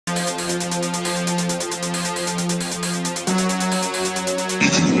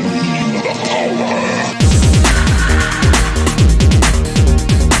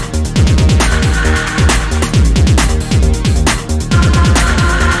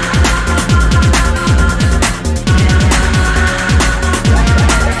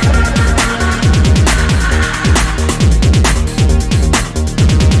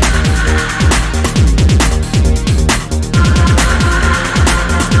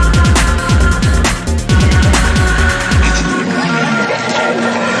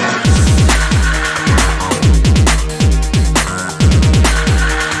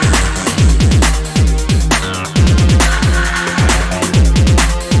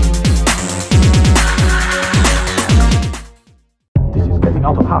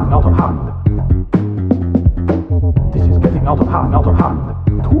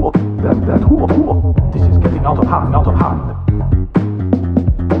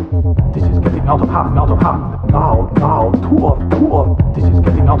This is getting out of hand, out of hand. Now, two of, this is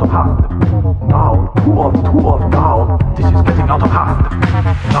getting out of hand. Now, two of, now, this is getting out of hand.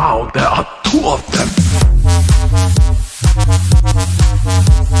 Now, there are two of them.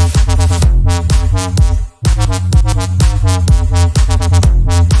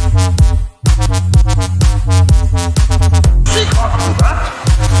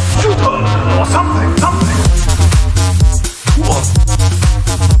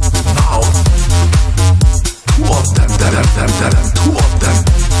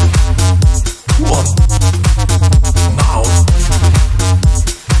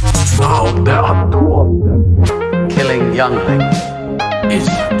 Youngling. Is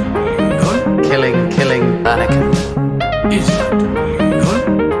that legal? Killing Anakin. Is that legal?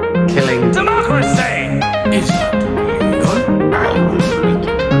 Killing democracy. Is that legal? I will break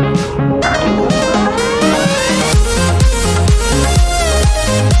it.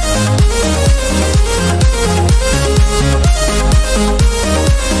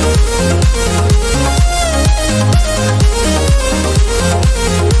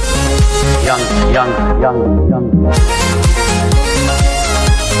 Young.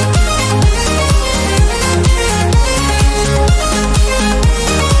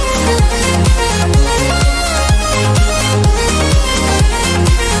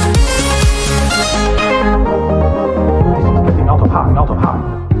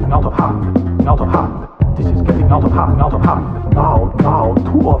 This is getting out of hand, out of hand. Now,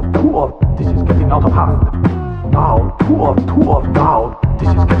 two of, this is getting out of hand. Now, two of, now, this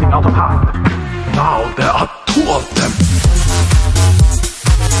is getting out of hand. Now, there are two of them.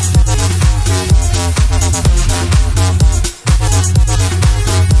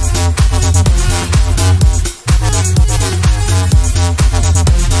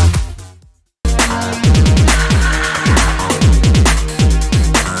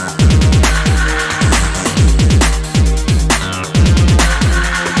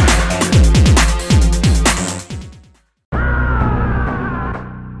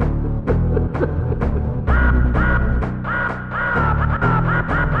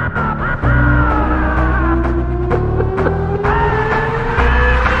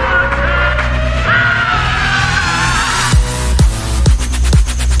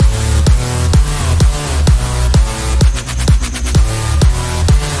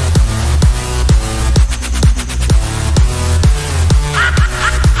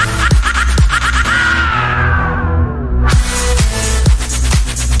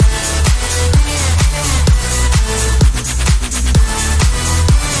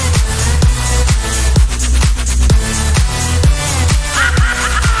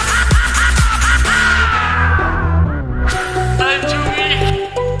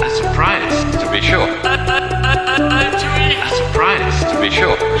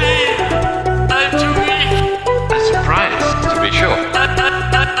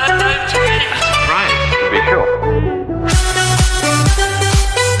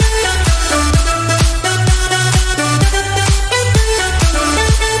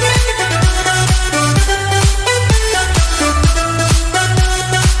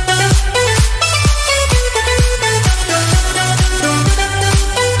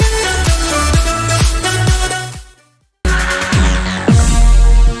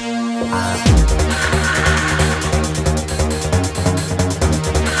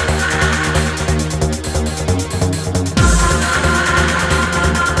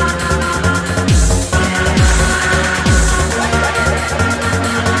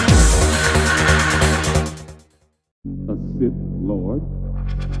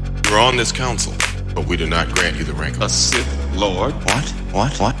 You are on this council, but we do not grant you the rank of a Sith Lord. What?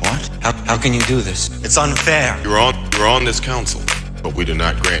 How can you do this? It's unfair. You're on this council, but we do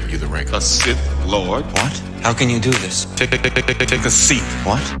not grant you the rank of a Sith Lord. What? How can you do this? Take a seat.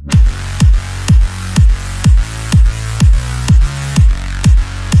 What?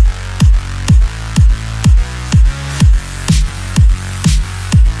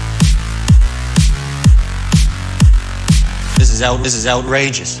 This is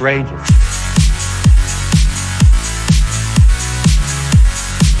outrageous.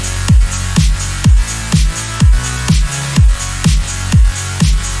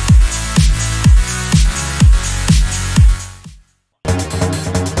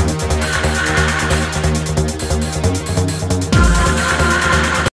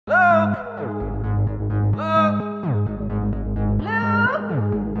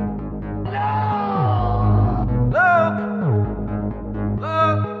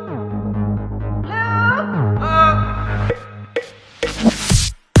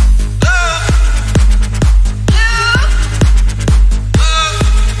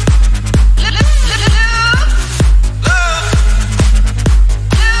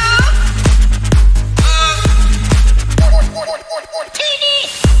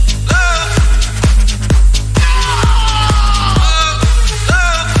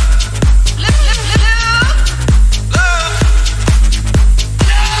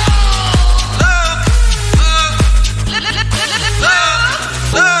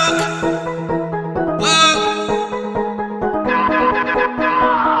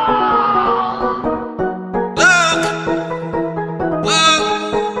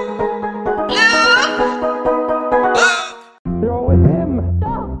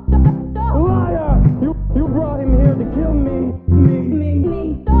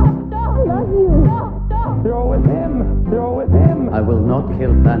 will not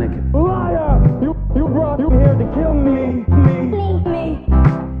kill Anakin. Liar! You brought him here to kill me.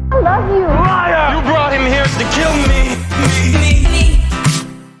 I love you. Liar! You brought him here to kill me.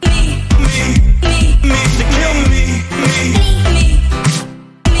 To kill me.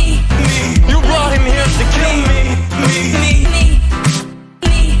 You brought him here to kill me.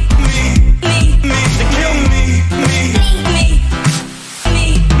 To kill me.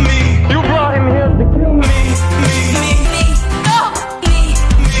 You brought him here to kill me.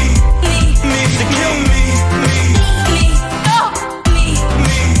 To kill me.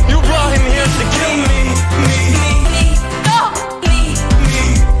 You brought him here to kill me.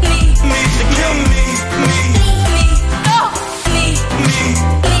 To kill me.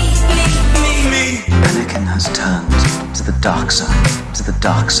 Anakin has turned to the dark side, to the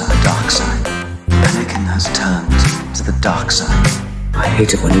dark side, dark side. Anakin has turned to the dark side. I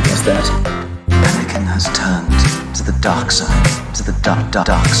hate it when he does that. Anakin has turned to the dark side, to the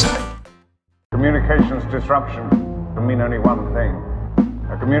dark side. Communications disruption can mean only one thing.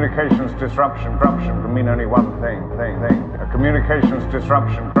 A communications disruption can mean only one thing. A communications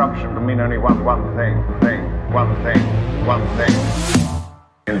disruption can mean only one thing.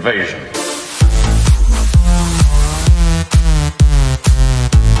 Invasion.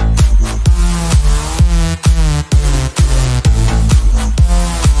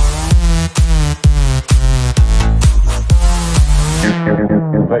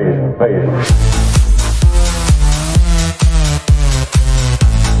 Invasion.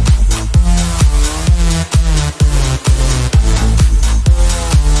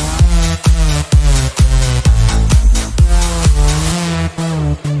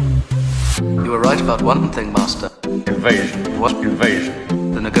 You were right about one thing, Master. Invasion. What? Invasion.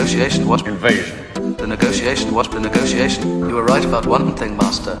 The negotiation was Invasion. the negotiation was the negotiation. You were right about one thing,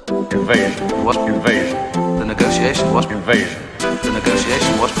 Master. Invasion. What? Invasion. The negotiation was Invasion. the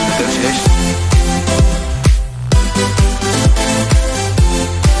negotiation was the negotiation.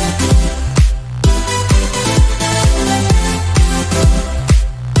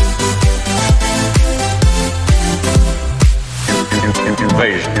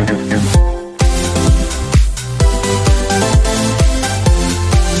 Invasion.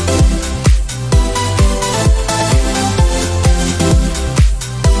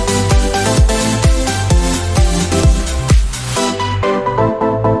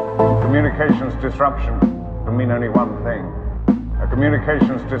 Communications disruption can mean only one thing. A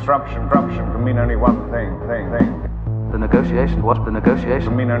communications disruption can mean only one thing. The negotiation was the negotiation.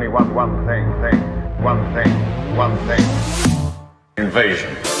 Can mean only one thing.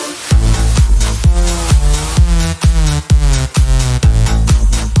 Invasion.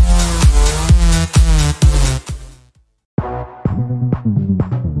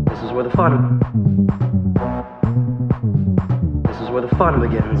 This is where the fun. This is where the fun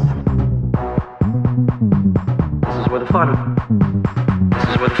begins. This is where the fun. This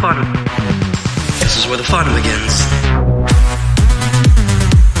is where the fun. This is where the fun begins.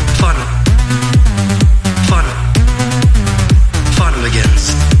 Fun. Fun. Fun begins.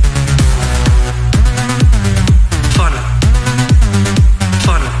 Fun.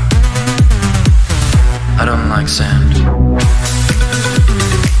 Fun. I don't like sand.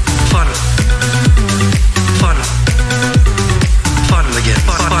 Fun. Fun. Fun begins.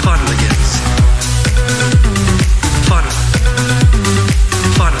 Fun begins. Fun.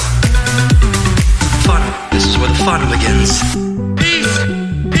 Fun. Fun. This is where the fun begins. Peace,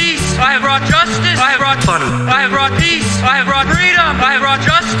 peace. I have brought justice. I have brought Fun. I have brought peace. I have brought freedom. I have brought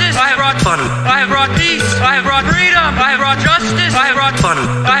justice. I have brought Fun. I have brought peace. I have brought freedom. I have brought justice. I have brought Fun.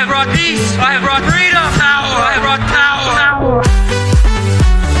 I have brought peace. I have brought freedom. Power. I have brought power.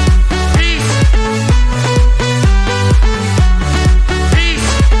 Peace. Peace.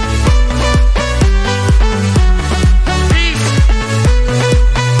 Peace.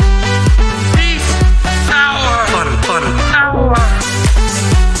 Peace. Power. Fun. Fun. Power.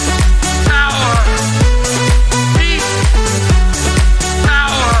 Power. Peace.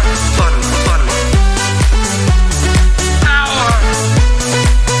 Power. Fun. Fun. Power.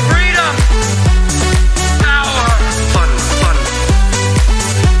 Freedom. Power. Fun. Fun.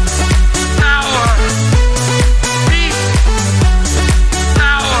 Power. Peace.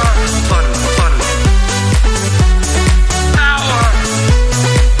 Power. Fun. Fun. Power.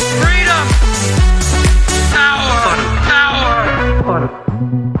 Freedom. Power. Fun. Power. Fun.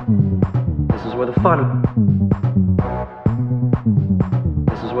 This is where the fun.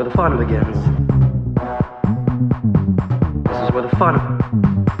 This is where the fun begins. This is where the fun.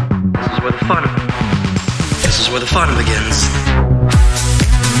 This is where the fun. This is where the fun begins.